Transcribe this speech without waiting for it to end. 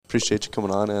appreciate you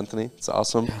coming on, Anthony. It's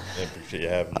awesome. I appreciate you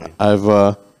having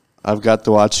me. I've got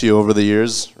to watch you over the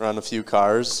years run a few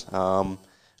cars. I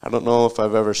don't know if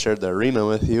I've ever shared the arena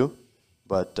with you,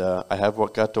 but I have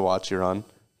got to watch you run.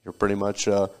 You're pretty much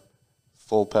a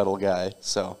full pedal guy.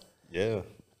 So Yeah.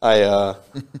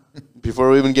 Before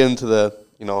we even get into the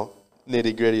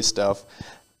nitty gritty stuff,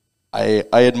 I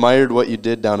admired what you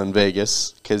did down in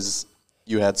Vegas because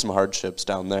you had some hardships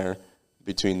down there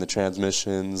between the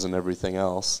transmissions and everything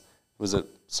else. Was it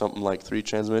something like 3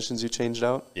 transmissions you changed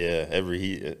out? Yeah, every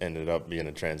heat it ended up being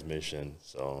a transmission.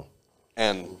 So,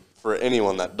 and for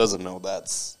anyone that doesn't know,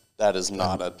 that is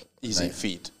not an easy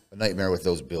feat. A nightmare with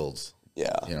those builds.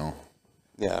 Yeah.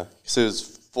 Yeah, so it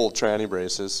was full tranny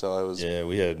braces, so I was... Yeah,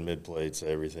 we had mid plates,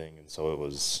 everything, and so it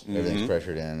was... Everything's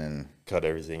pressured in and... Cut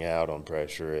everything out on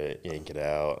pressure, yank it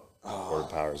out, quarter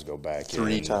powers go back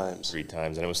 3 times. 3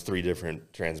 times, and it was 3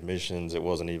 different transmissions. It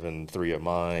wasn't even 3 of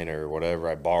mine or whatever.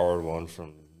 I borrowed one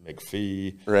from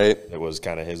McPhee. Right. It was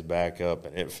kind of his backup,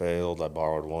 and it failed. I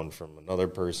borrowed one from another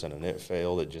person, and it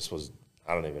failed. It just was...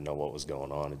 I don't even know what was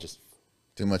going on. It just...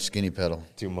 Too much skinny pedal.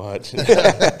 Too much.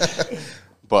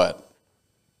 But...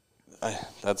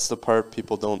 that's the part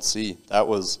people don't see. I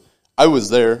was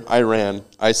there. I ran.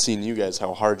 I seen you guys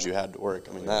how hard you had to work.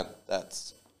 I mean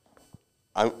that's.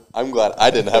 I'm glad I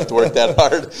didn't have to work that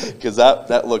hard because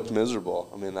that looked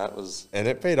miserable. I mean that was. And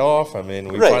it paid off. I mean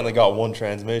we finally got one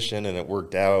transmission and it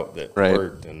worked out. That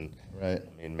worked and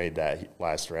made that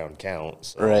last round count.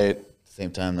 So. Right. Same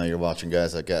time though, you're watching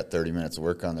guys that got 30 minutes of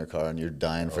work on their car and you're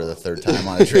dying for the 3rd time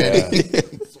on a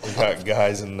tranny. We got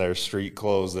guys in their street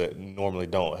clothes that normally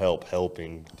don't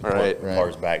helping to put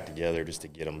cars back together just to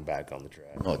get them back on the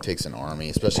track. No, it takes an army,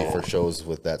 especially for shows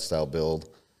with that style build.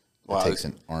 It takes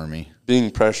an army.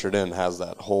 Being pressured in has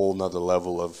that whole nother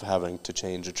level of having to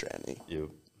change a tranny. Yep.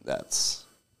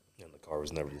 And the car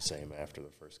was never the same after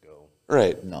the first go.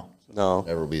 Right. No.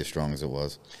 Never will be as strong as it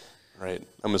was. Right.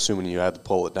 I'm assuming you had to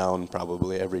pull it down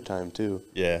probably every time too.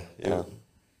 Yeah. Yeah.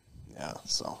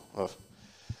 So,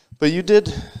 but you did,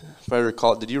 if I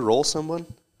recall, did you roll someone?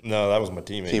 No, that was my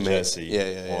teammate. Jesse.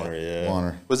 Yeah.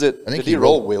 Warner. Was it? I think did he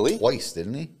roll Willie twice?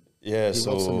 Didn't he? Yeah. He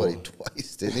rolled somebody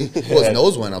twice, didn't he? Well, his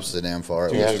nose went up so damn far.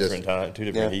 Two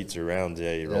different heats or rounds.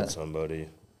 Yeah, he rolled somebody.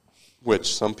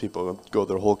 Which some people go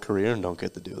their whole career and don't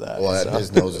get to do that. Well,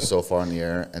 his nose is so far in the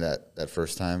air, and that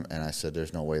first time, and I said,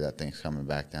 "There's no way that thing's coming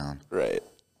back down." Right.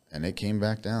 And it came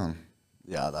back down.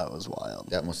 Yeah, that was wild.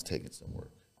 That must have taken some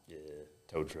work. Yeah,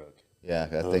 tow truck. Yeah,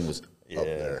 that thing was up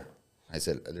there. I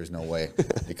said, "There's no way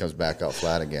it comes back out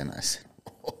flat again." I said,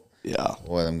 "Yeah,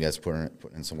 boy, them guys putting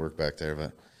in some work back there."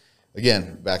 But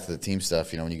again, back to the team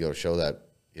stuff. When you go to show that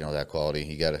that quality,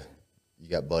 you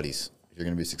got buddies. If you're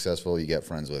going to be successful, you got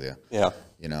friends with you. Yeah.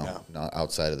 Not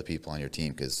outside of the people on your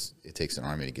team because it takes an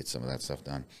army to get some of that stuff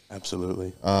done.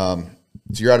 Absolutely. So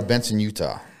you're out of Benson,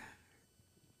 Utah.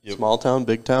 Yep. Small town,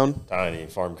 big town? Tiny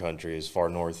farm country, as far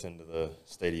north into the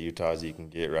state of Utah as you can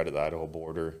get, right at the Idaho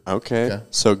border. Okay.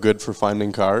 So good for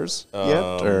finding cars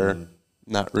yet, or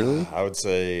not really? I would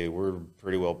say we're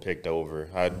pretty well picked over.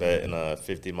 I'd bet in a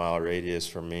 50-mile radius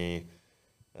from me,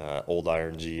 old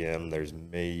Iron GM, there's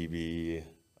maybe,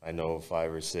 I know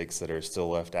 5 or 6 that are still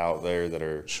left out there that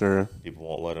are people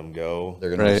won't let them go.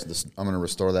 They're gonna I'm going to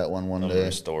restore that one day. I'm going to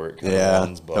restore it.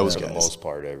 But for the most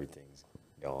part, everything's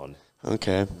gone.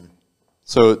 Okay.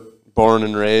 So born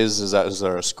and raised, is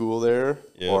there a school there?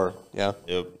 Yep.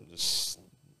 Yep. Just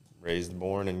raised and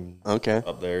born and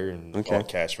up there in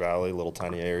Cache Valley, little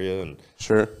tiny area. And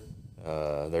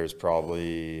there's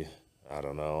probably, I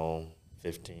don't know,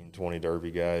 15, 20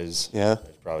 derby guys. Yeah.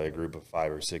 There's probably a group of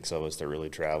 5 or 6 of us that really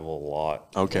travel a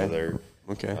lot together.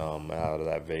 Okay. Out of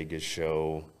that Vegas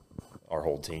show, our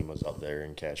whole team was up there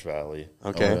in Cache Valley.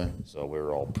 Okay. So we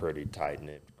were all pretty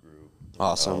tight-knit group.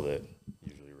 Awesome. That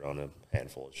usually run a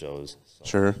handful of shows. So.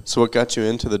 Sure. So what got you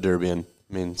into the Derbian?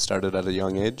 I mean, started at a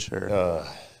young age, or?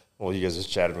 Well, you guys just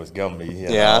chatted with Gumby.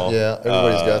 Yeah.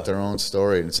 Everybody's got their own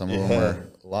story, and some of them are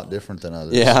a lot different than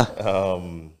others. Yeah.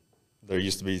 There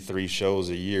used to be 3 shows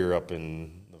a year up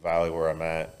in the valley where I'm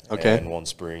at. Okay. And one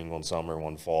spring, one summer,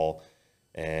 one fall.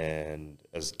 And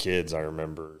as kids, I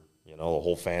remember, the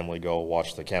whole family go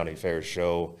watch the county fair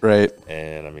show. Right.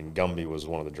 And, I mean, Gumby was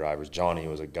one of the drivers. Johnny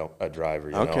was a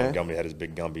driver, know. And Gumby had his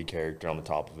big Gumby character on the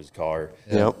top of his car.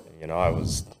 Yep. And, I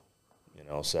was,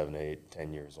 7, 8,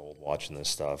 10 years old watching this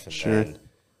stuff. And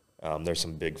then there's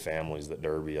some big families that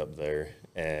derby up there.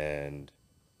 And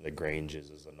the Granges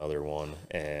is another one.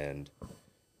 And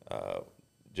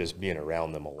just being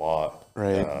around them a lot,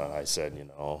 I said,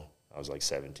 I was like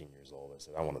 17 years old. I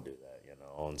said, I want to do that,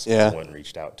 And so I went and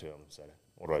reached out to him and said,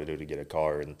 what do I do to get a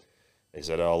car? And they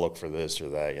said, "Oh, look for this or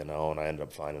that," and I ended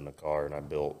up finding a car, and I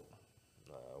built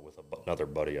with another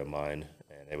buddy of mine,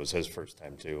 and it was his first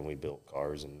time too, and we built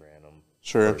cars and ran them.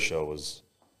 Sure. First show was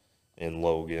in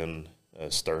Logan,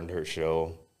 Sterndirt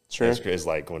show. Sure. It's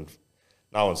like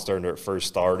not when Sterndirt first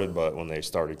started, but when they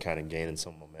started kind of gaining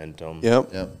some momentum.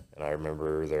 Yep. Yep. And I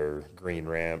remember their green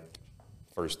ramp,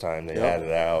 first time they had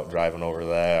it out, driving over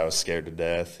that, I was scared to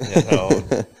death,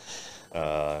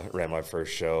 ran my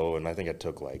first show, and I think I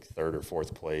took like third or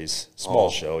fourth place. Small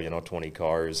show, 20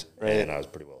 cars, and I was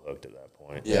pretty well hooked at that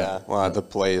point. Yeah. Well, the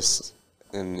place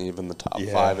and even the top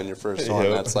 5 in your first one,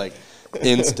 that's like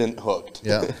instant hooked.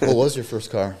 Yeah. What was your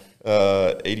first car?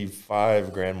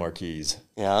 85 Grand Marquis.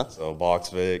 Yeah. So box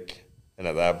Vic, and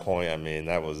at that point, I mean,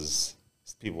 that was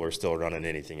people were still running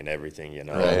anything and everything.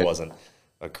 Right. It wasn't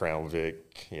a Crown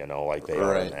Vic, like they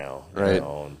are now. Right.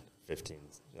 And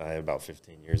about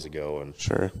 15 years ago, and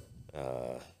Sure.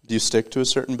 Do you stick to a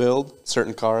certain build,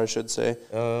 certain car, I should say?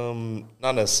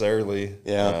 not necessarily.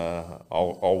 Yeah.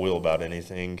 I'll wheel about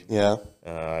anything. Yeah.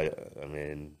 I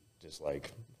mean, just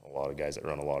like a lot of guys that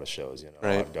run a lot of shows,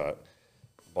 Right. I've got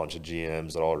a bunch of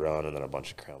GMs that all run, and then a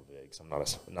bunch of Crown Vics. I'm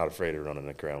not afraid of running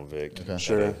a Crown Vic. Okay.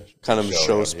 Sure. Kind of show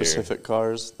show around specific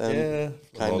cars then? Yeah,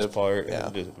 for kind the most of part. Yeah.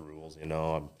 Just the rules,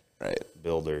 I'm Right. a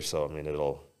builder, so I mean, I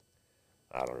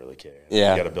don't really care.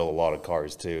 Yeah. You got to build a lot of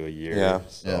cars too a year. Yeah.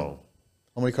 So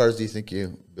How many cars do you think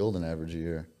you build an average a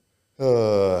year?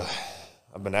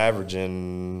 I've been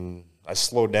averaging. I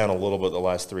slowed down a little bit the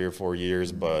last 3 or 4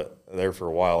 years, but there for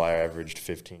a while I averaged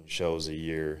 15 shows a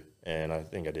year, and I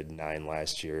think I did 9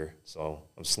 last year. So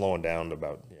I'm slowing down to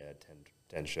about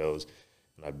 10 shows,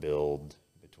 and I build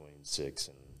between 6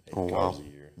 and 8 cars a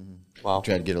year. Wow.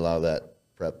 Try to get a lot of that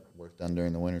prep work done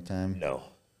during the wintertime? No,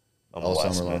 I'm All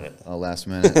last summer long? minute. Oh, last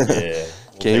minute. Yeah,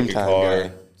 Game take a time car.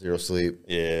 guy. Zero sleep.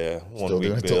 Yeah, Still 1 doing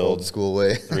week it the old build. school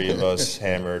way. 3 of us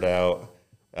hammer it out.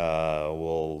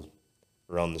 We'll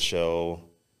run the show.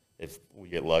 If we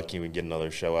get lucky, we get another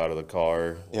show out of the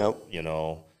car. Yep.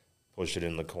 Push it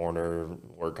in the corner,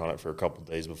 work on it for a couple of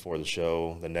days before the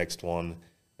show, the next one,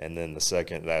 and then the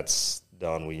second that's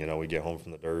done, we get home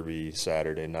from the Derby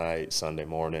Saturday night, Sunday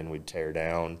morning, we tear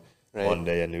down. Right.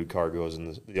 Monday, a new car goes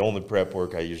in. The only prep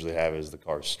work I usually have is the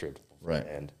car stripped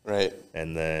beforehand. Right.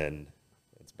 And then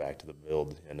it's back to the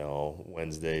build.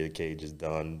 Wednesday the cage is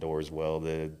done, doors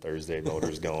welded. Thursday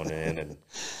motor's going in, and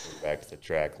we're back to the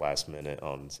track last minute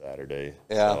on Saturday.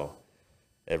 Yeah. So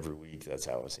every week that's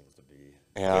how it seems to be.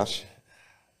 Yeah. Which,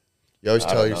 You always I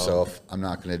tell don't know. yourself, I'm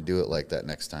not going to do it like that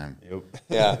next time. yep.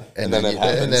 Yeah. And then it you-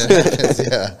 happens. and then it happens,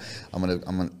 yeah. I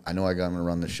know I'm going to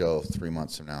run the show 3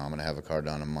 months from now. I'm going to have a car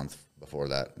done a month before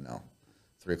that. No.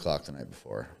 3 o'clock the night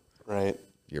before. Right.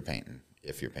 You're painting,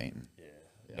 if you're painting.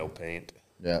 Yeah. No paint.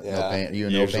 Yeah, Yeah. no paint. You a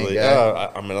no Usually, paint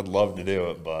guy? I mean, I'd love to do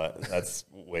it, but that's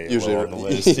way Usually low on the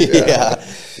list. yeah.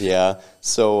 Yeah.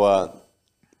 So,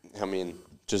 I mean,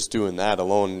 just doing that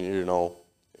alone,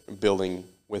 building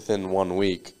within 1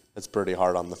 week, it's pretty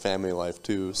hard on the family life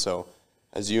too. So,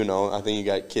 as you know, I think you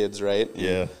got kids, right?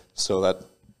 Yeah. So that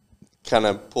kind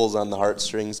of pulls on the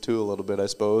heartstrings too a little bit, I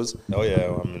suppose. Oh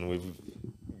yeah, I mean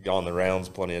we've gone the rounds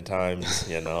plenty of times,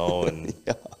 and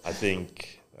Yeah. I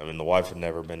think the wife had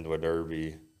never been to a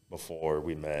derby before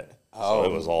we met, Oh. so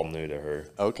it was all new to her.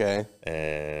 Okay.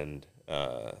 And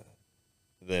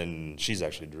then she's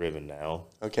actually driven now,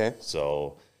 Okay.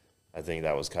 so I think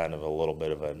that was kind of a little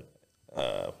bit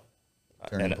of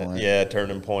Turning point.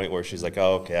 turning point where she's like,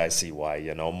 oh, okay, I see why,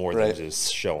 more Right. than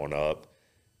just showing up.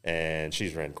 And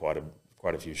she's ran quite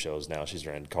a few shows now. She's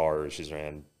ran cars, she's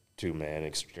ran 2-man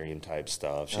extreme type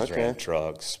stuff. She's Okay. ran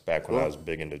trucks. Back when I Cool. was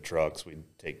big into trucks, we'd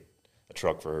take a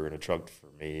truck for her and a truck for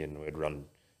me, and we'd run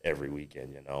every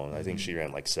weekend, And I think she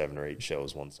ran like 7 or 8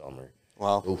 shows one summer.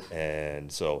 Wow.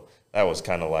 And so that was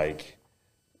kind of like,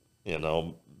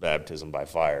 baptism by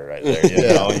fire right there.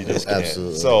 You just can't.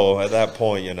 Absolutely. So at that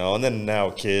point, and then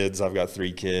now kids, I've got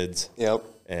 3 kids. Yep.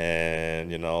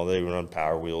 And, they run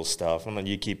Power Wheels stuff. And then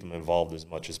you keep them involved as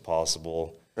much as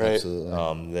possible. Right.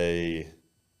 Absolutely.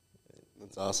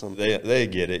 That's awesome. They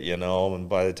get it, and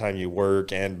by the time you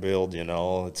work and build,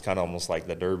 it's kind of almost like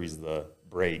the Derby's the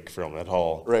break from it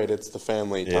all. Right. It's the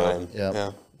family Yeah. time. Yep.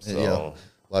 Yeah. So,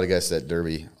 a lot of guys at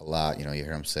Derby a lot, you hear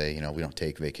them say, we don't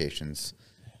take vacations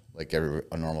like a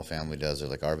normal family does. They're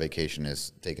like, our vacation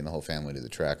is taking the whole family to the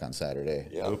track on Saturday.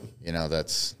 Yeah.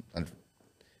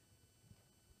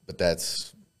 But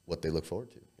that's what they look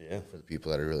forward to. yeah. For the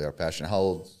people that really are passionate. How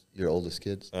old's your oldest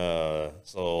kids?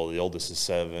 So the oldest is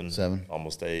 7. 7.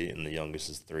 Almost 8, and the youngest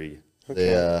is 3.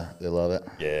 They love it.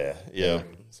 Yeah.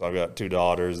 So I've got 2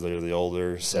 daughters. They're the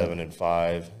older, 7 and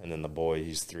 5, and then the boy,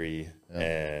 he's 3. Yeah.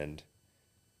 And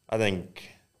I think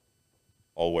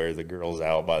I'll wear the girls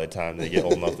out by the time they get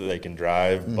old enough that they can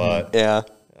drive. But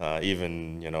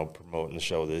even, promoting the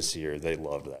show this year, they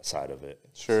loved that side of it.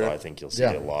 Sure. So I think you'll see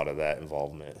a lot of that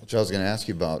involvement. Which I was going to ask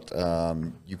you about.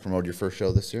 You promoted your first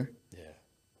show this year? Yeah.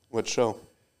 What show?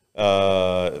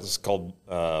 It's called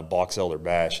Box Elder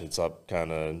Bash. It's up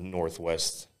kind of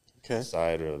northwest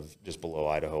side of just below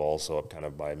Idaho, also up kind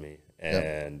of by me.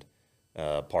 And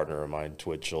a partner of mine,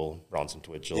 Bronson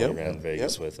Twitchell, he ran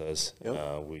Vegas with us.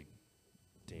 We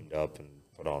teamed up and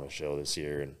put on a show this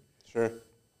year. And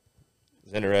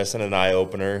it's interesting, an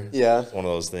eye-opener. Yeah. It's one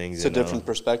of those things. It's a different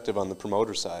perspective on the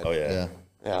promoter side. Oh, yeah.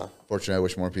 Yeah. Fortunately, I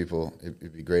wish more people,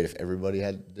 it'd be great if everybody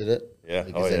did it. Yeah.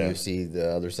 Because then you see the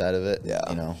other side of it.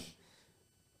 Yeah.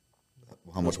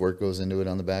 How much work goes into it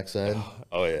on the backside.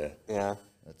 Oh, yeah. Yeah.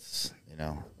 That's,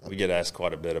 we get asked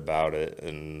quite a bit about it,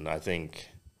 and I think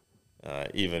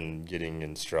even getting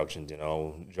instructions,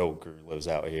 Joker lives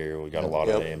out here. We got a lot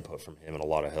of input from him and a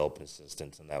lot of help and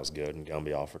assistance, and that was good. And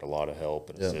Gumby offered a lot of help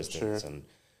and assistance. And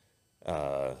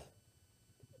I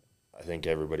think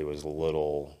everybody was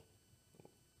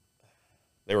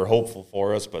they were hopeful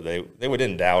for us, but they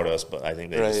didn't doubt us. But I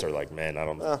think they just are like, man, I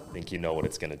don't think you know what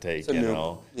it's going to take,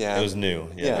 Yeah. It was new,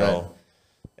 you know.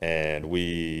 And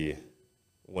we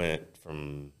went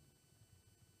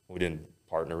we didn't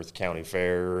partner with county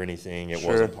fair or anything. It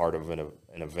wasn't part of an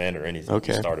event or anything.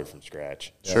 We started from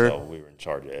scratch. So we were in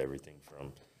charge of everything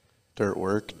from dirt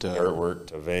work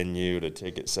to venue to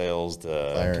ticket sales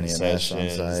to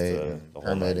concessions to the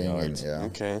whole nine yards.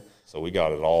 So we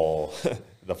got it all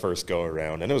the first go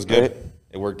around, and it was good.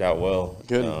 It worked out well.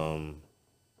 Good. You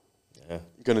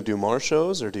gonna do more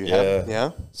shows, or do you have?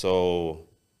 Yeah. So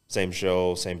same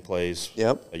show, same place.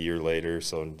 Yep. A year later,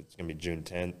 so it's gonna be June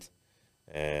 10th.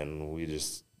 And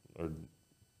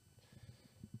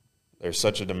there's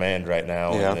such a demand right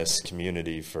now in this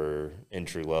community for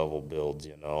entry-level builds,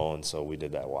 and so we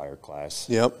did that wire class.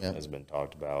 Has been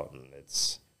talked about, and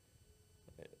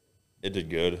it did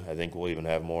good. I think we'll even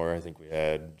have more. I think we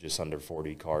had just under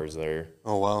 40 cars there.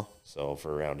 Oh, wow. So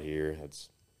for around here, it's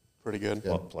pretty good.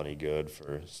 Plenty good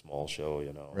for a small show,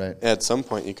 Right. At some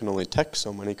point, you can only tech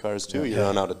so many cars, too. You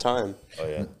run out of time. Oh,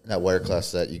 yeah. That wire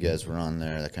class that you guys were on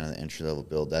there, that kind of the entry-level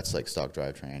build, that's like stock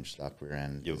drivetrain, stock rear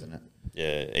end, isn't it?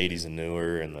 Yeah, 80s and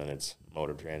newer, and then it's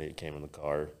motor tranny. It came in the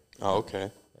car. Oh, okay.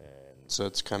 And so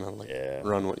it's kind of like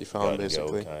run what you found,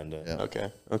 basically. Kind of.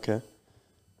 Okay.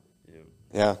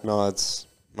 Yeah, no,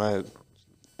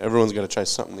 everyone's got to try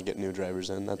something to get new drivers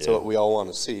in. That's what we all want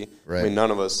to see. Right. I mean,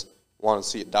 none of us want to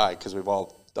see it die because we've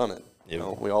all done it.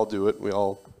 We all do it. We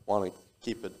all want to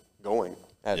keep it going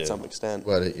at some extent.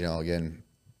 But again,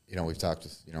 we've talked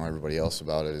with everybody else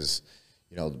about it. Is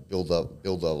build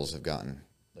levels have gotten,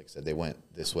 like I said, they went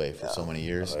this way for so many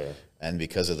years, and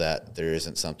because of that, there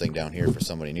isn't something down here for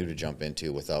somebody new to jump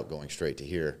into without going straight to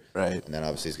here. Right. And then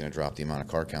obviously it's going to drop the amount of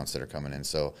car counts that are coming in.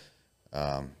 So,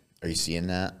 are you seeing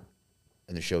that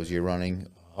in the shows you're running?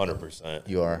 100%.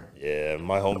 You are? Yeah,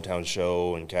 my hometown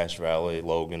show in Cache Valley,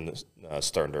 Logan,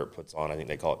 Stern Dirt puts on. I think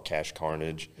they call it Cache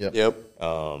Carnage. Yep.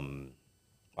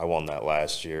 I won that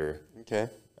last year. Okay.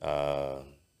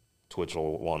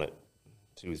 Twitchell won it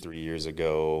 2-3 years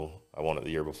ago. I won it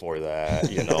the year before that.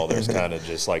 There's kind of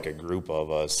just like a group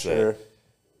of us that,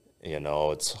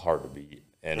 it's hard to beat.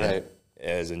 And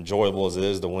as enjoyable as it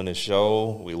is to win a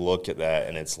show, we look at that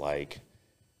and it's like,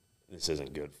 this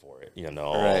isn't good for it,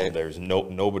 There's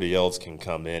nobody else can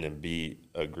come in and beat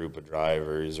a group of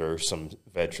drivers or some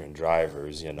veteran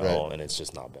drivers, and it's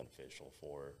just not beneficial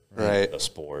for the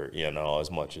sport, as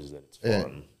much as it's fun.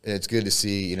 And it's good to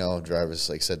see, drivers,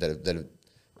 like I said, that have, the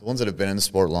ones that have been in the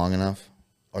sport long enough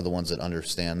are the ones that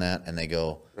understand that, and they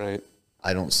go,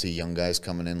 I don't see young guys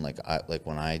coming in like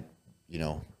when I,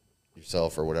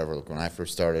 yourself or whatever, like when I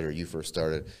first started or you first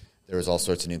started. There was all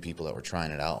sorts of new people that were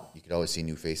trying it out. You could always see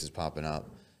new faces popping up,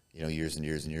 years and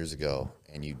years and years ago,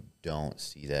 and you don't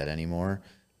see that anymore.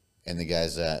 And the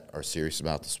guys that are serious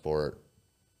about the sport,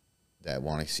 that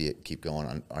want to see it keep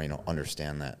going,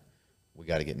 understand that we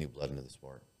got to get new blood into the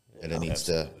sport, and it needs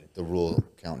the rule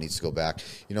count needs to go back.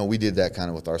 We did that kind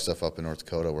of with our stuff up in North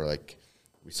Dakota, where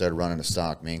we started running a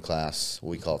stock main class.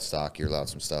 We call it stock. You're allowed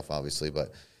some stuff, obviously,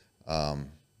 but and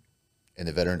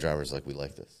the veteran drivers we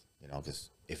like this, because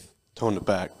toned it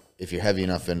back. If you're heavy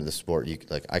enough into the sport,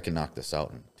 I can knock this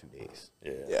out in 2 days.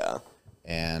 Yeah.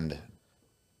 And,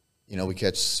 we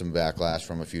catch some backlash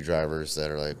from a few drivers that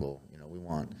are like, well, we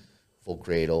want full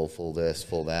cradle, full this,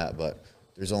 full that, but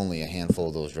there's only a handful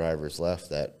of those drivers left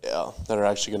that are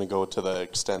actually going to go to the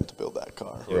extent to build that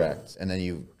car. Correct. And then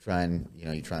you try and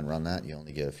run that, you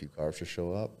only get a few cars to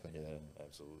show up. Yeah,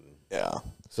 absolutely. Yeah.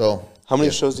 So how many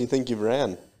shows do you think you've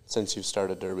ran since you've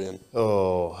started derbying?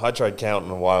 Oh, I tried counting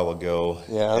a while ago.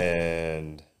 Yeah.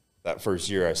 And that first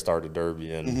year I started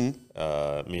derbying,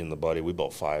 me and the buddy, we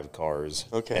built 5 cars.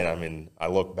 Okay. And I mean, I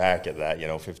look back at that,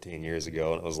 15 years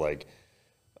ago, and it was like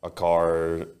a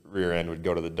car rear end would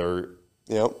go to the dirt.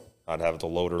 Yep. I'd have the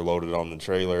loader loaded on the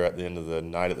trailer at the end of the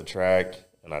night at the track,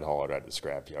 and I'd haul it at the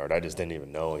scrapyard. I just didn't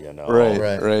even know,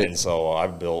 Right. And so I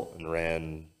built and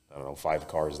ran, 5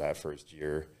 cars that first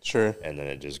year. Sure. And then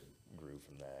it just grew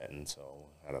from that. And so,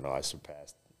 I don't know, I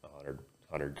surpassed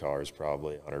 100 cars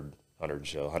probably, 100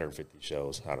 shows, 150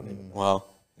 shows. I don't even know. Wow.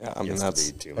 Yeah, I mean, that's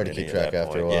hard to keep track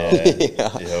after a while.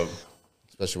 Yeah. Yep.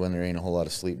 Especially when there ain't a whole lot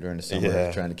of sleep during the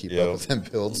summer, trying to keep up with them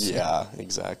builds. Yeah,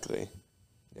 exactly.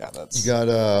 Yeah, that's. You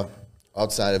got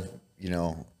outside of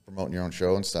promoting your own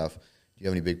show and stuff. Do you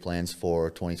have any big plans for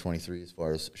 2023 as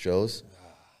far as shows?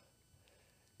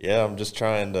 Yeah, I'm just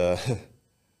trying to.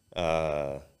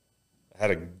 I had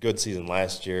a good season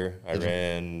last year. I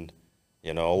ran,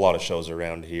 a lot of shows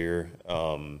around here.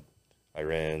 I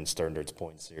ran Stern Dirt's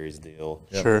Point Series deal.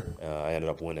 Yep. Sure. I ended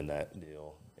up winning that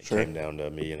deal. It Sure. came down to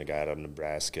me and a guy out of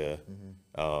Nebraska.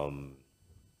 And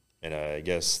I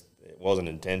guess it wasn't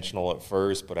intentional at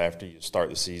first, but after you start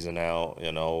the season out,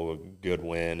 a good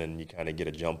win, and you kind of get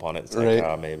a jump on it. It's Right.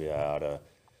 like, maybe I ought to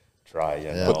try,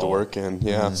 Put the work in,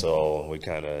 yeah. So we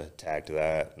kind of tacked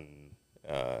that, and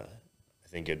I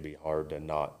think it'd be hard to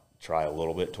not try a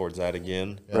little bit towards that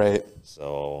again. Right.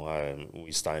 So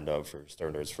we signed up for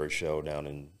Stern Dirt's first show down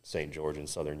in St. George in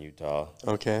southern Utah.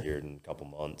 Okay. Here in a couple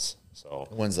months. So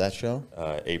When's that show?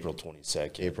 April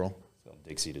 22nd. April. So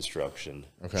Dixie Destruction.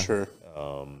 Okay. Sure.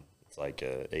 It's like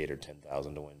a 8 or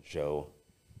 10,000 to win show.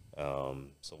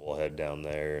 So we'll head down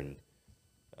there and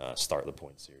start the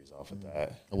point series off with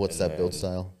that. What's And that build then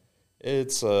style?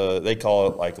 It's they call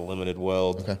it like a limited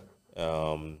weld.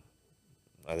 Okay.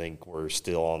 I think we're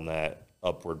still on that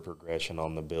upward progression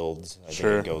on the builds. I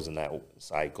Sure. think it goes in that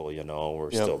cycle,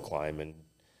 we're Yep. still climbing.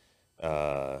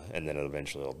 And then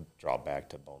eventually it'll drop back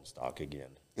to bone stock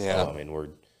again. Yeah. So, I mean, we're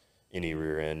any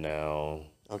rear end now.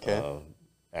 Okay.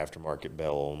 Aftermarket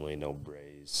bell only, no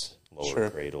brace, lower Sure.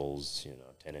 cradles,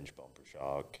 10-inch bumper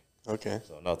shock. Okay.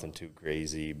 So nothing too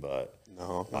crazy, but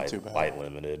No, not too bad. light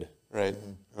limited. Right.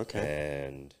 Okay.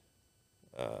 And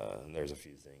there's a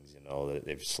few things, that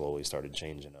they've slowly started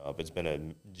changing up. It's been a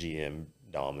GM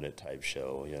dominant type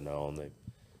show, and I'm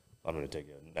going to take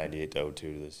a 98 to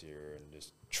 02 this year and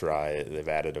just try it. They've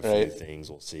added a few things.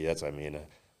 We'll see.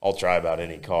 I'll try about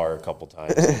any car a couple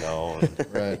times,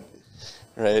 and, Right.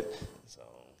 Right. so.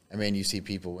 I mean, you see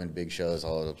people win big shows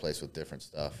all over the place with different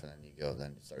stuff, and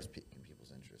then it starts piquing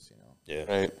people's interest, Yeah.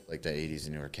 Right. Like the 80s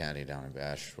in Newark County down in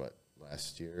Bash,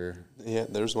 last year? Yeah,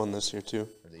 there's one this year too.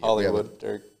 Or the year- Hollywood,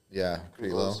 Derek. Yeah,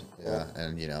 Creelow. Creelow. Yeah,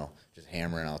 and, just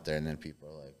hammering out there, and then people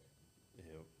are like,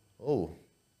 Yep. oh.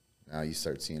 Now you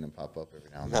start seeing them pop up every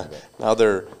now and then. But Now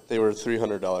they were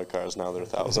 $300 cars. Now they're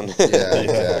 1,000. yeah,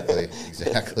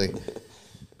 exactly.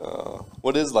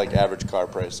 What is like average car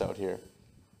price out here?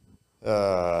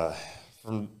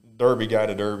 From derby guy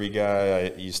to derby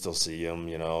guy, you still see them,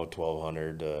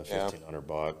 $1,200 to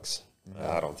 $1,500.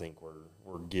 I don't think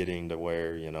we're getting to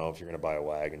where, if you're going to buy a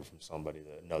wagon from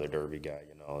another derby guy,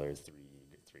 they're $3,000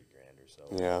 or so.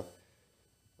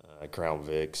 Yeah. Crown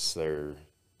Vics, they're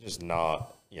just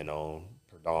not,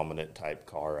 predominant type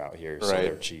car out here, so Right.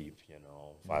 they're cheap,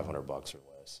 $500 or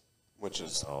less. Which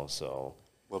is So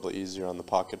a little bit easier on the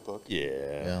pocketbook.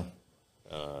 yeah.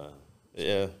 Yeah.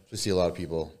 Yeah. You see a lot of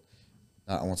people,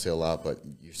 I won't say a lot, but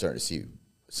you're starting to see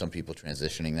some people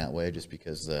transitioning that way just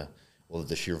because the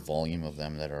sheer volume of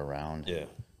them that are around. Yeah.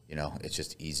 It's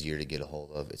just easier to get a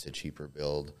hold of. It's a cheaper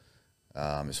build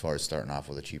as far as starting off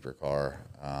with a cheaper car.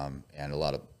 And a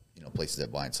lot of, places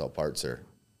that buy and sell parts are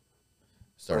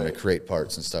starting to create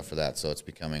parts and stuff for that. So it's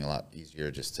becoming a lot easier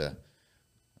just to,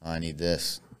 I need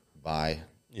this, buy,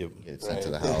 Yep. get it sent to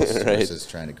the house Right. versus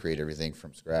trying to create everything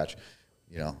from scratch.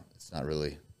 It's not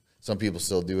really, some people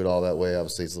still do it all that way.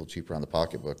 Obviously, it's a little cheaper on the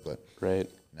pocketbook, but Right.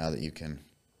 now that you can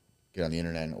get on the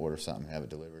internet and order something, have it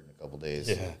delivered in a couple days.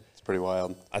 Yeah. It's pretty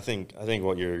wild. I think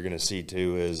what you're going to see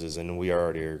too is, and we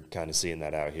already are kind of seeing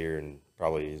that out here, and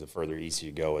probably the further east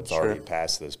you go, it's Sure. already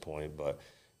past this point. But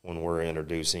when we're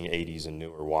introducing 80s and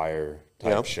newer wire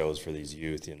type Yep. shows for these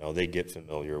youth, they get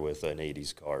familiar with an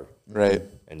 80s car, Right.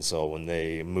 and so when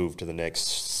they move to the next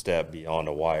step beyond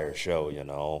a wire show,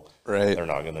 Right. they're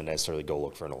not going to necessarily go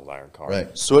look for an old iron car.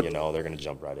 Right. So they're going to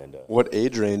jump right into it. What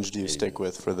age range do you stick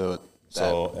with for the?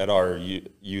 So at our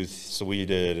youth, so we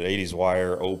did 80s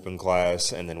wire open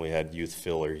class, and then we had youth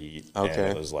filler heat. Okay.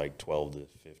 And it was like 12 to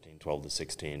 15, 12 to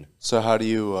 16. So how do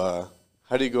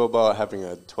How do you go about having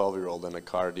a 12-year-old in a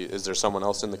car? Is there someone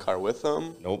else in the car with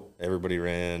them? Nope. Everybody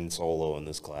ran solo in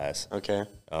this class. Okay.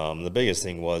 The biggest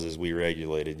thing is we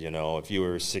regulated, if you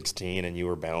were 16 and you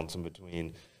were bouncing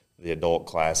between the adult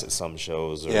class at some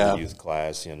shows or the youth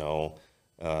class, you didn't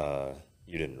run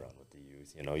with the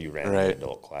youth, you ran in the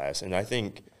adult class. And I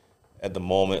think at the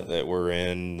moment that we're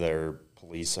in, they're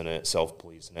policing it,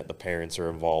 self-policing it. The parents are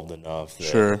involved enough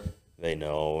that they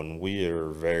know, and we are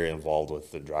very involved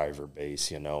with the driver base,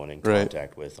 and in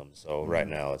contact with them. So right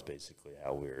now, it's basically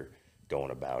how we're going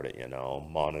about it,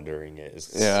 monitoring it as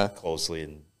closely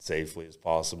and safely as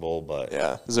possible. But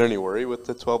is there any worry with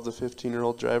the 12 to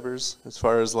 15-year-old drivers as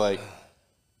far as like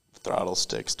throttle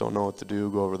sticks, don't know what to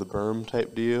do, go over the berm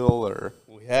type deal, or?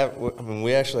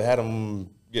 We actually had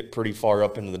them get pretty far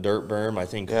up into the dirt berm. I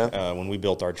think when we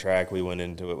built our track, we went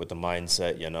into it with the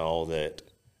mindset,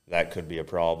 that could be a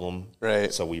problem.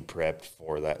 Right. So we prepped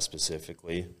for that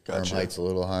specifically. Gotcha. Berm height's a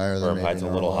little higher. Berm height's a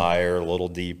little higher, a little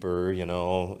deeper,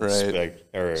 Right.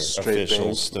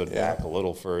 Officials stood back a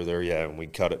little further. Yeah, and we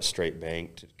cut it straight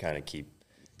bank to kind of keep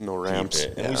no ramps.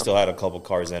 And we still had a couple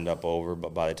cars end up over,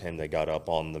 but by the time they got up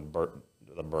on the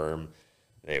berm,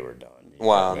 they were done.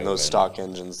 Wow, and those stock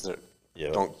engines that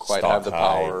don't quite have the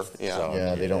power. They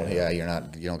don't. Yeah,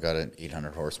 you don't got an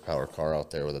 800 horsepower car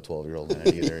out there with a 12-year-old in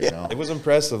it either. It was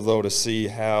impressive though to see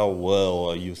how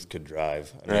well a youth could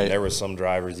drive. I mean, there were some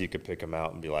drivers you could pick them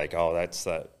out and be like, "Oh, that's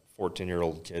that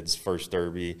 14-year-old kid's first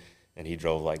derby, and he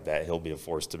drove like that. He'll be a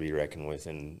force to be reckoned with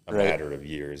in a matter of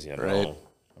years." I'm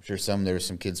sure there were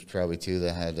some kids probably too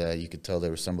that had you could tell they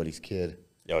were somebody's kid.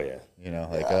 Oh yeah,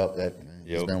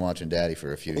 he's been watching Daddy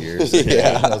for a few years.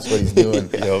 That's what he's doing.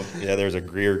 There's a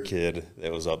Greer kid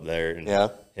that was up there, and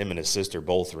him and his sister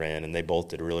both ran, and they both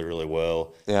did really, really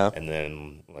well. And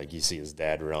then like you see his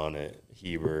dad run at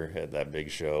Heber at that big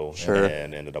show,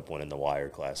 and ended up winning the wire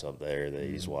class up there, the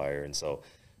East Wire, and so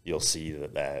you'll see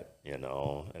that and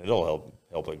it'll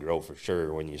help it grow for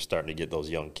sure when you're starting to get those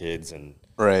young kids and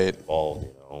involved.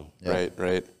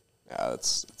 Right. Yeah,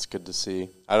 it's good to see.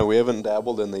 We haven't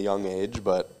dabbled in the young age,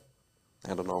 but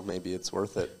I don't know. Maybe it's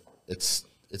worth it. It's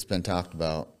been talked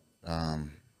about.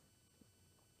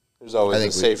 There's always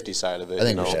the safety side of it. I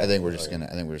think we're just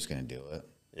gonna do it.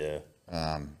 Yeah.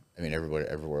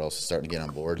 Everywhere else is starting to get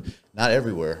on board. Not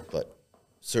everywhere, but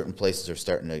certain places are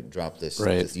starting to drop this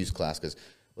youth class. Because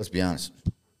let's be honest,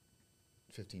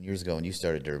 15 years ago when you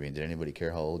started derbying, did anybody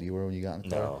care how old you were when you got in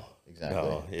the car? No.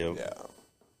 Exactly. No.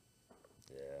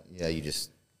 Yeah, you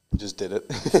just did it.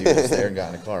 You were just there and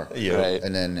got in a car. Right.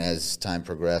 And then as time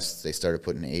progressed, they started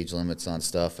putting age limits on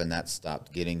stuff, and that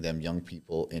stopped getting them young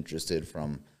people interested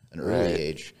from an early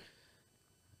age.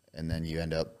 And then you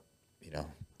end up,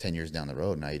 10 years down the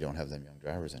road, now you don't have them young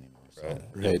drivers anymore. So.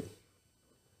 Right.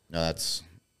 No, that's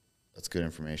good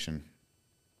information.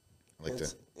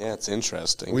 It's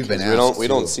interesting. We've been asked we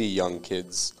don't see young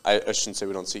kids. I shouldn't say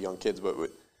we don't see young kids, but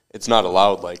it's not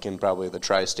allowed like in probably the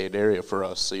tri-state area for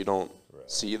us, so you don't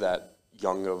see that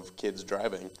young of kids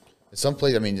driving. Some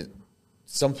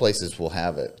places will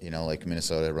have it, like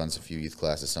Minnesota runs a few youth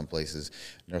classes. Some places,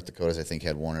 North Dakota's I think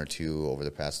had one or two over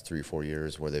the past 3 or 4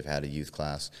 years where they've had a youth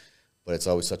class, but it's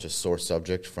always such a sore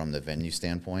subject from the venue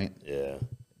standpoint. Yeah,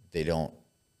 they don't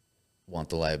want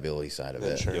the liability side of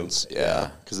insurance. it.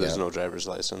 Because there's no driver's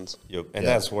license. And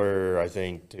that's where I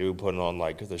think too, putting on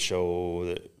like the show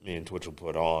that me and Twitch will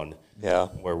put on.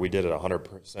 Where we did it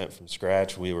 100% from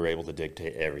scratch, we were able to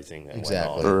dictate everything that went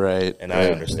on. Right. And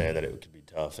I understand that it could be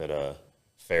tough at a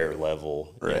fair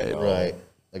level. Right. Right.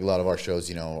 Like a lot of our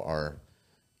shows, are,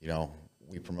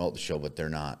 we promote the show, but they're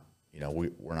not.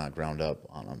 We're not ground up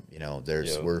on them.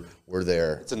 We're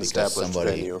there. It's an established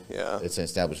venue. Yeah, it's an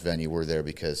established venue. We're there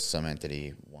because some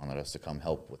entity wanted us to come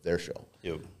help with their show.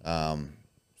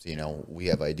 So we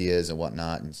have ideas and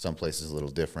whatnot, and some places a little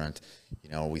different.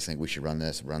 We think we should run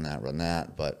this, run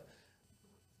that, but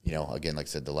again, like I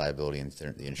said, the liability and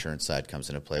the insurance side comes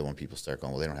into play when people start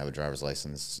going, well, they don't have a driver's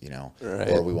license, or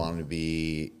we want them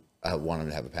to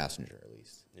have a passenger.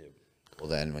 Well,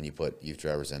 then when you put youth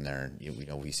drivers in there,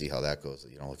 and we see how that goes.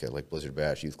 Look at like Blizzard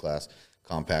Bash youth class,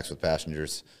 compacts with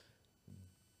passengers.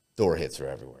 Door hits are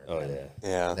everywhere. Oh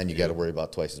yeah. Then you got to worry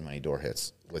about twice as many door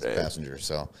hits with passengers.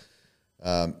 So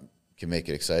can make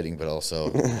it exciting, but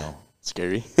also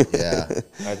scary. Yeah,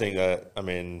 I think that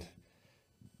having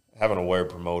aware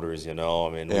promoters, we get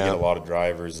a lot of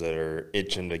drivers that are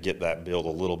itching to get that build a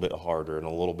little bit harder and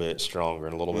a little bit stronger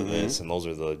and a little bit this, and those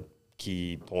are the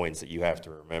key points that you have to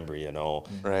remember. You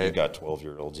got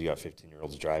 12-year-olds, you got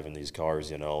 15-year-olds driving these cars.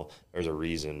 There's a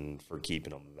reason for keeping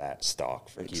them that stock,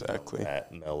 for keeping them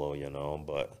that mellow.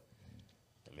 But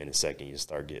the second you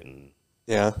start getting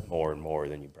more and more,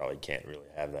 then you probably can't really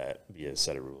have that be a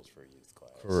set of rules for a youth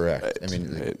class. Correct. Right. I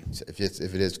mean, if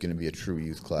it is going to be a true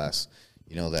youth class,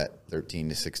 that 13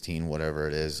 to 16, whatever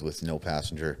it is, with no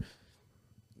passenger,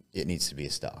 it needs to be a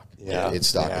stock. Yeah. It's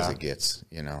stock as it gets,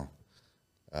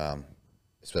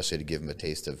 especially to give them a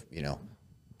taste of,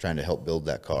 trying to help build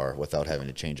that car without having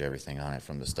to change everything on it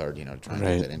from the start, trying to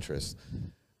get that interest.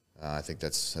 I think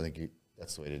that's the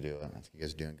way to do it. I think you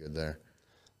guys are doing good there.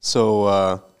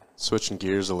 So, switching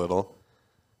gears a little,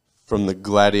 from the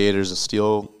Gladiators of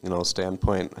Steel,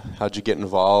 standpoint, how'd you get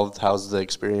involved? How's the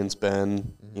experience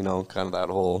been? Kind of that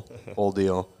whole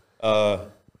deal.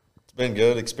 It's been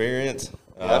good experience.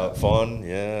 Fun,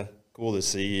 yeah. Cool to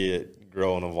see it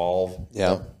grow and evolve.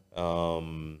 Yeah.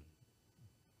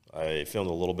 I filmed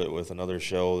a little bit with another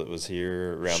show that was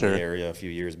here around the area a few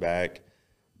years back,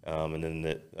 and then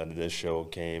this show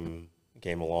came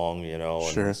along,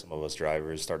 and some of us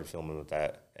drivers started filming with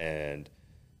that, and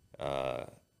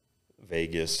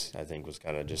Vegas, I think, was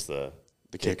kind of just the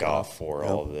kickoff for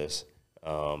all of this.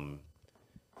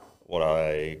 What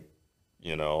I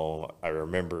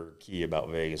remember key about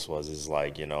Vegas is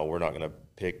like, we're not going to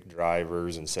pick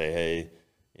drivers and say, hey,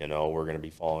 we're going to be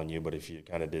following you, but if you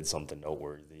kind of did something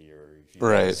noteworthy, or if you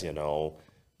guys,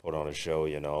 put on a show,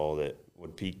 that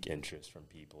would pique interest from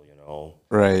people,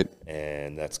 Right.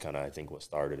 And that's kind of, I think, what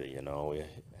started it, we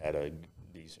had a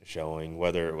decent showing,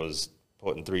 whether it was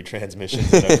putting 3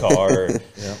 transmissions in a car,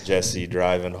 Jesse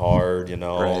driving hard, and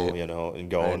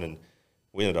going, and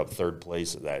we ended up 3rd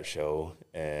place at that show,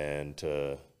 and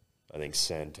I think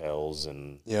Santel's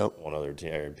and one other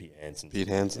team, Pete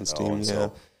Hansen's team,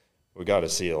 So we got to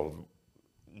see a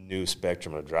new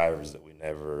spectrum of drivers that we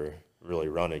never really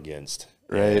run against.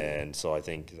 Right. And so I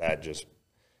think that just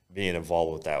being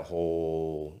involved with that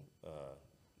whole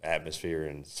atmosphere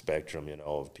and spectrum,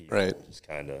 of people just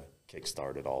kind of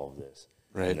kick-started all of this.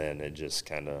 Right. And then it just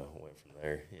kind of went from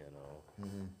there,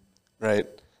 Mm-hmm. Right.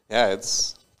 Yeah,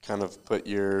 it's kind of put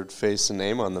your face and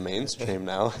name on the mainstream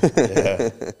now.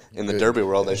 In the Derby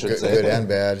world, I should say. Good and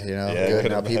bad,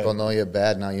 Good. Now people know you're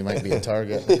bad. Now you might be a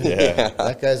target.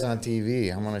 That guy's on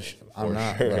TV. I'm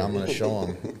not, but I'm gonna show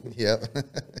him. Yep.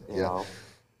 Wow.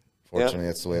 Fortunately,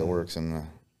 that's the way it works in the.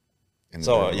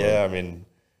 I mean,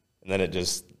 and then it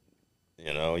just,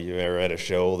 you were at a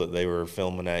show that they were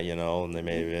filming at, and they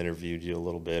may have interviewed you a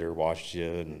little bit or watched you,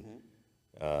 and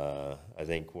I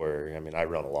think I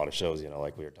run a lot of shows,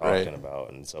 like we were talking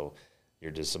about, and so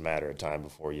you're just a matter of time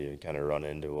before you kind of run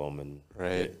into them and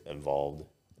get involved.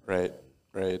 Right.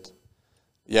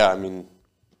 Yeah,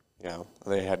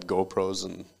 they had GoPros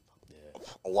and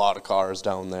a lot of cars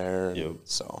down there, and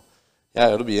so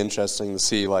it'll be interesting to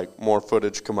see like more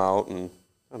footage come out, and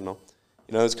I don't know,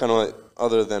 it's kind of like,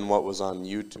 other than what was on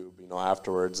YouTube,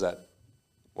 afterwards, that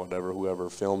whoever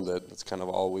filmed it, that's kind of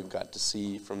all we've got to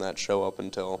see from that show up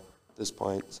until this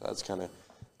point. So that's kind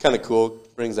of cool.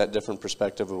 Brings that different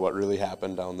perspective of what really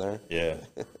happened down there. Yeah.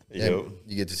 You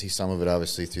get to see some of it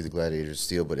obviously through the Gladiators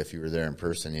Steel, but if you were there in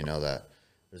person, that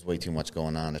there's way too much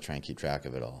going on to try and keep track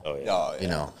of it all. Oh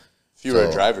yeah. If you were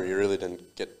a driver, you really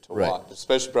didn't get to watch,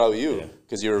 especially probably you,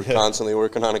 because you were constantly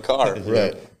working on a car.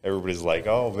 Right. Everybody's like,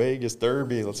 oh, Vegas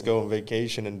Derby, let's go on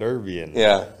vacation in Derby. And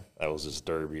that was just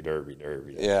Derby.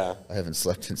 Yeah. I haven't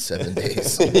slept in 7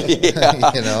 days. Yeah.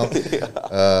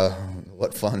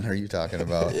 What fun are you talking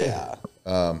about? Yeah.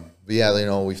 But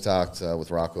we've talked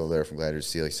with Rocco there from Gladiators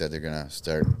Steel. He said they're going to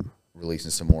start releasing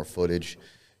some more footage,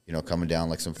 coming down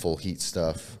like some full heat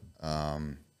stuff.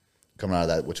 Coming out of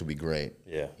that, which will be great.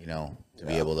 Yeah. To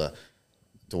be able to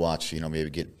watch,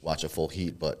 maybe watch a full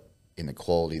heat, but in the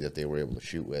quality that they were able to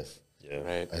shoot with. Yeah.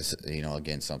 Right. As,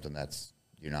 again, something that's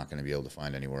you're not going to be able to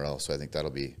find anywhere else. So I think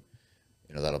that'll be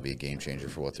a game changer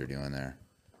for what they're doing there.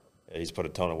 Yeah, he's put a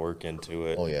ton of work into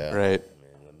it. Oh yeah. Right.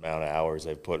 The amount of hours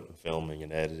they've put in filming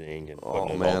and editing and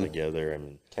putting it all together.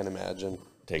 Can't imagine.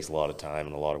 It takes a lot of time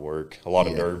and a lot of work, a lot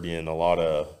of Derby and a lot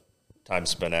of time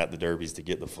spent at the Derbies to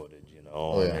get the footage.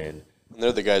 Oh, yeah. And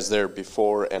they're the guys there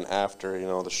before and after,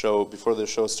 the show. Before the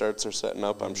show starts, they're setting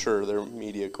up, I'm sure, their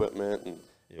media equipment, and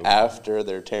after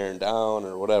they're tearing down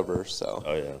or whatever. So.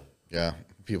 Oh yeah. Yeah.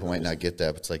 People might not get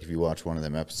that, but it's like if you watch one of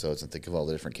them episodes and think of all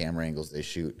the different camera angles they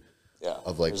shoot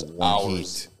of like there's one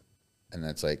hours. heat, and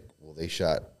that's like, well, they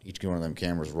shot each one of them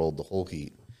cameras rolled the whole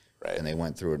heat, and they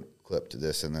went through a clip to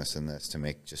this and this and this to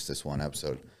make just this one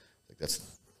episode. Like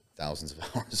that's thousands of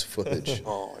hours of footage.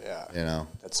 Oh yeah.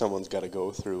 That someone's got to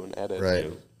go through and edit.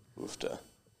 Right.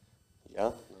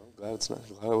 Yeah. No, glad it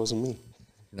wasn't me.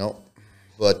 Nope.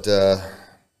 But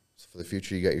for the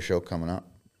future, you got your show coming up.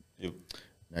 Yep.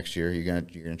 Next year, you're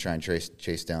gonna try and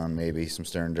chase down maybe some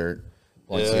Stern Dirt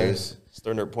Point series.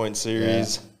 Sterner Point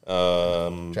Series.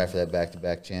 Try for that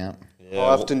back-to-back champ. How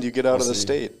often do you get out of the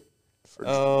state?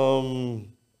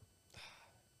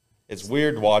 It's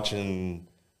weird watching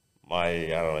I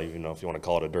don't even know if you want to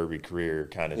call it a Derby career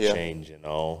kind of change, you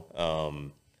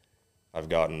know. I've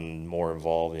gotten more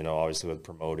involved, you know, obviously with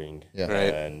promoting. Yeah.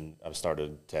 Right. And I've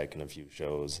started teching a few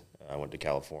shows. I went to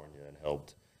California and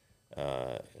helped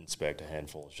inspect a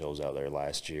handful of shows out there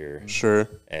last year. Sure.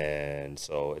 And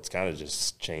so it's kind of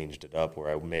just changed it up where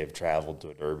I may have traveled to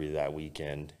a Derby that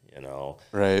weekend, you know.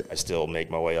 Right. I still make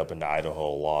my way up into Idaho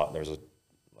a lot. There's a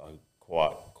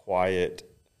quiet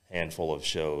handful of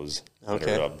shows that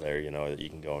are up there, you know, that you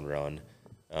can go and run.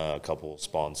 A couple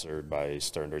sponsored by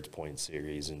Sterner's Point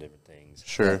Series and different things.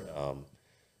 Sure.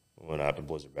 Went out to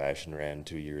Blizzard Bash and ran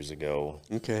 2 years ago.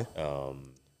 Okay.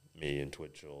 Me and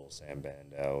Twitchell, Sam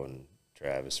Bandow, and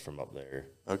Travis from up there.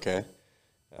 Okay.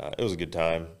 It was a good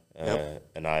time,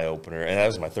 an eye-opener. And that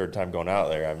was my third time going out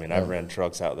there. I mean, I've ran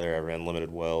trucks out there. I ran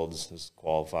limited welds, this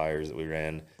qualifiers that we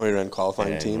ran. Oh, you ran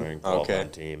qualifying team? We ran qualifying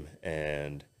team.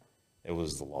 And it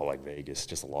was a lot like Vegas,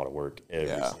 just a lot of work every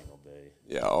single day.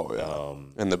 Yeah, oh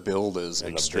yeah. And the build is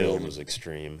extreme. The build was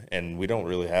extreme. And we don't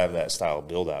really have that style of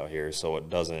build out here, so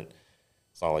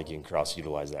it's not like you can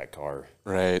cross-utilize that car.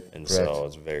 Right. And so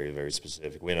it's very, very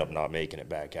specific. We ended up not making it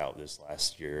back out this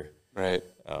last year. Right.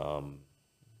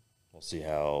 We'll see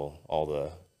how all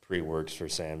the pre-works for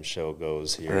Sam's show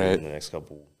goes here in the next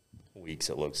couple weeks,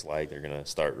 it looks like. They're going to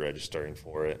start registering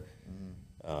for it.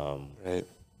 Right.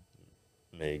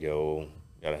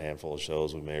 Got a handful of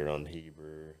shows. We may run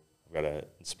Heber. We've got to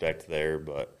inspect there,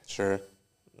 but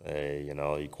they, you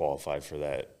know, you qualify for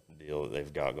that deal that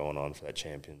they've got going on for that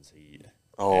Champions Heat.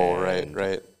 Oh,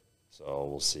 right. So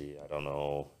we'll see. I don't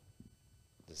know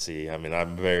to see. I mean,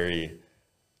 I'm very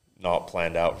not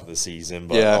planned out for the season,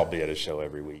 but I'll be at a show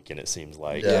every week, and it seems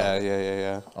like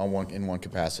Yeah. In one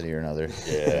capacity or another.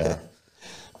 Yeah.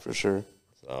 For sure.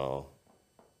 So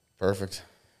perfect.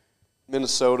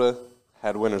 Minnesota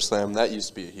had Winter Slam. That used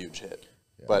to be a huge hit,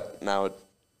 but now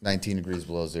 19 degrees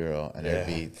below zero, and there'd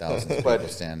be thousands of people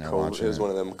standing there watching. It was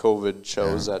one of them COVID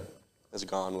shows that has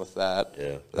gone with that.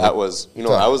 Yeah. That was, you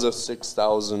know, that was a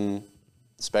 6,000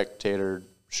 spectator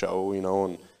show, you know,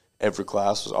 and every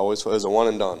class was always, it was a one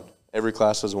and done. Every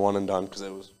class was a one and done because it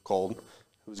was cold.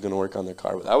 Who was going to work on their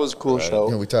car? But that was a cool show.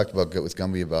 You know, we talked with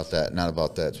Gumby about that, not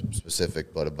about that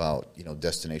specific, but about, you know,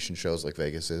 destination shows like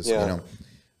Vegas is. Yeah. You know,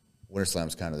 Winter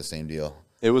Slam's kind of the same deal.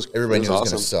 knew Everybody knew it was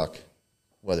awesome. going to suck.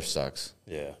 Weather sucks.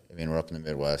 yeah. I mean, we're up in the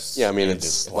Midwest. Yeah, I mean,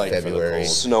 it's like February,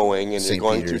 snowing and St. you're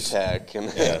going Peter's. through tech.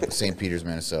 And St. Peter's,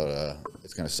 Minnesota,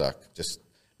 it's going to suck. Just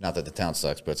not that the town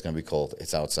sucks, but it's going to be cold.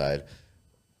 It's outside.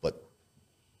 But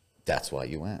that's why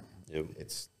you went. Yep.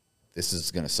 This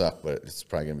is going to suck, but it's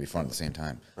probably going to be fun at the same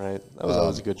time. Right. That was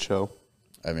always a good show.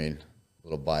 I mean, a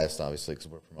little biased, obviously, because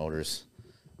we're promoters.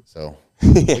 So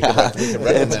We can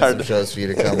recommend some shows for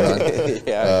you to come run.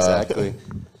 Yeah, exactly.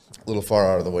 A little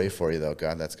far out of the way for you, though.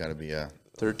 God, that's got to be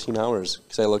 13 hours.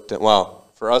 Because I looked at,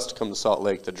 for us to come to Salt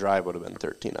Lake, the drive would have been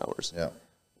 13 hours. Yeah.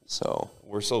 So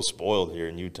We're so spoiled here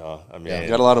in Utah. I mean, you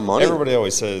got a lot of money. Everybody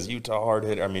always says Utah hard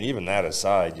hitter. I mean, even that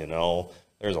aside, you know,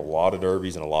 there's a lot of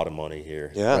derbies and a lot of money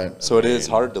here. Yeah. Right. So it is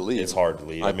hard to leave. It's hard to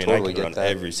leave. I mean, totally I can get run that.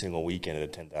 every single weekend at a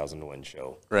 10,000 to win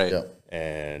show. Right. Yeah.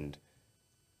 And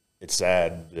it's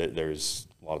sad that there's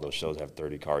a lot of those shows have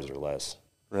 30 cars or less.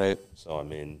 Right. So, I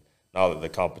mean, now that the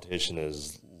competition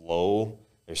is low,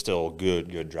 there's still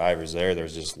good drivers there.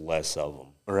 There's just less of them.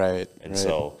 Right. And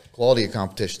so Quality of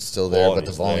competition's still there, but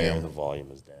the quality's volume. the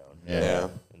volume is down. Yeah.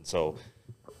 And so,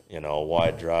 you know,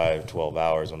 why drive 12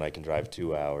 hours when I can drive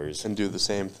 2 hours? And do the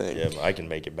same thing. Yeah, I can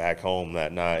make it back home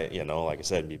that night, you know, like I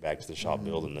said, be back to the shop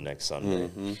building the next Sunday.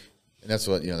 And that's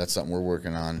what, you know, that's something we're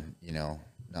working on, you know,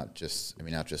 not just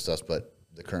us, but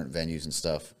the current venues and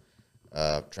stuff,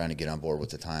 trying to get on board with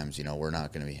the times. You know, we're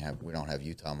not going to we don't have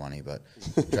Utah money, but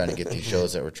trying to get these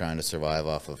shows that we're trying to survive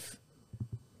off of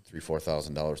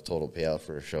 $3,000-4,000 total payout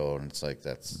for a show. And it's like,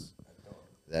 that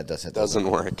doesn't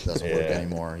work. Doesn't work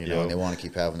anymore, you know, and they want to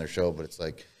keep having their show, but it's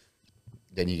like,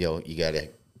 then you got to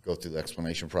go through the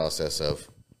explanation process of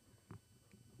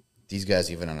these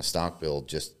guys, even on a stock build,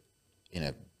 just in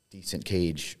a decent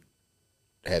cage,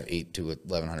 have $800 to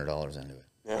 $1,100 into it.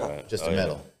 Yeah. Right. Just a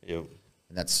metal. Yeah. Yep.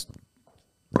 And that's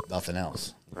nothing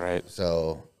else. Right.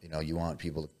 So, you know, you want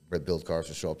people to build cars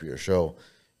to show up to your show.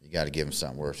 You got to give them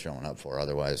something worth showing up for.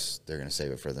 Otherwise, they're going to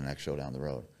save it for the next show down the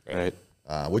road. Right.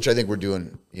 Which I think we're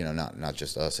doing, you know, not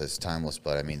just us as Timeless,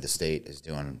 but I mean, the state is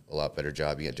doing a lot better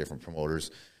job. You get different promoters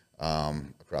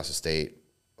across the state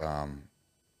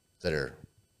that are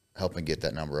helping get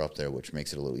that number up there, which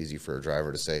makes it a little easier for a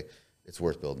driver to say it's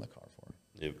worth building the car for.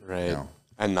 Right. You know?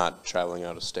 And not traveling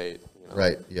out of state. You know,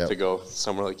 Right, yeah. To go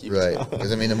somewhere like Utah. Right.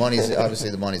 Because, I mean, the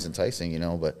money's enticing, you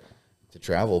know, but to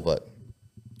travel, but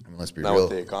I mean, let's be Now real.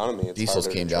 with the economy, it's Diesels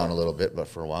harder came to down travel. a little bit, but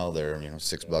for a while there, you know,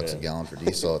 $6 a gallon for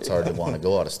diesel, it's hard to want to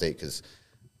go out of state because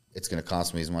it's going to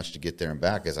cost me as much to get there and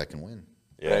back as I can win.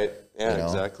 Yeah. Right. Yeah, You know?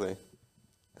 Exactly.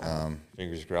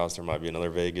 Fingers crossed there might be another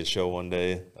Vegas show one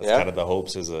day. That's Yeah. kind of the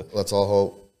hopes Let's all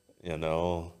hope. you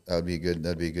know. That'd be a good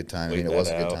time. I wait mean, it that was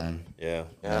a good out. time. Yeah.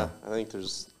 Yeah. I think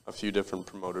there's a few different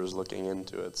promoters looking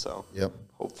into it. So Yep.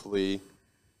 hopefully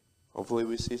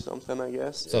we see something, I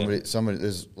guess. Somebody,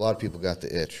 there's a lot of people got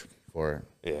the itch for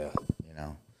it, Yeah. you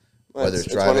know. Well, Whether it's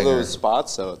it's one of driving those or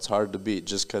spots, though. It's hard to beat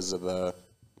just because of the,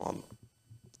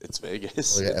 it's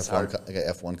Vegas. well, It's hard. I got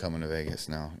F1 coming to Vegas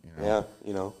now. You know? Yeah,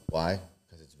 you know. Why?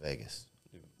 Because it's Vegas.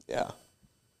 Yeah.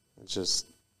 It's just,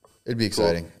 It'd be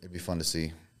exciting. It'd be fun to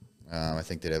see. I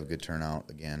think they'd have a good turnout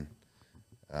again.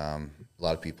 A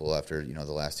lot of people after the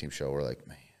last team show were like,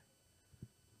 "Man,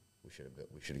 we should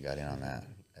have got in on that."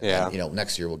 And Yeah. then,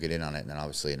 next year we'll get in on it, and then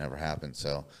obviously it never happened.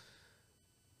 So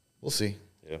we'll see.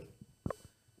 Yeah.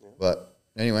 But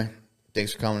anyway,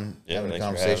 thanks for coming, Yeah, having a thanks for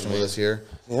conversation having with me. us here.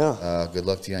 yeah. Good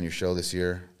luck to you on your show this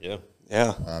year, Yeah.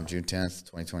 Yeah. June 10th,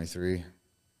 2023.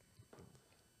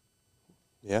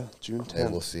 Yeah. June 10th. Hey,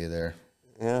 we'll see you there.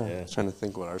 Yeah. Yeah. Trying to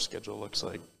think what our schedule looks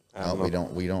like. I No, don't know.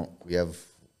 we don't. We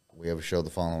have a show the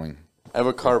following. I have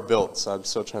a car built, so I'm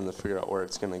still trying to figure out where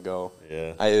it's going to go.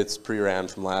 Yeah. It's pre-ran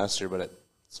from last year, but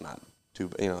it's not too,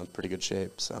 in pretty good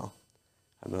shape. So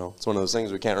I don't know. It's one of those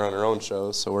things we can't run our own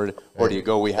shows. So where do you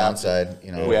go? We have Downside,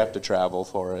 we have to travel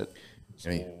for it.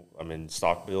 I mean,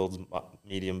 stock builds,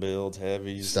 medium builds,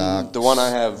 heavies. Stock. The one I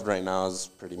have right now is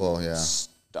pretty yeah.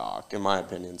 stock, in my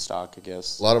opinion. Stock, I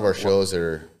guess. A lot of our shows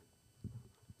are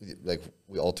like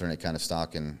we alternate kind of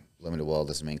stock and limited weld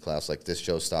as the main class. Like this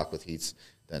show's stock with heats,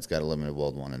 then it's got a limited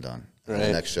weld one and done. And the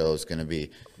Right. next show is going to be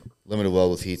limited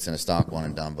weld with heats and a stock one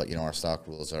and done. But our stock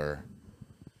rules are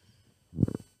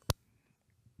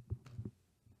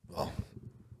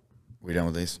we done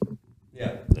with these?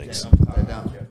 Yeah. Thanks. Yeah, I'm down.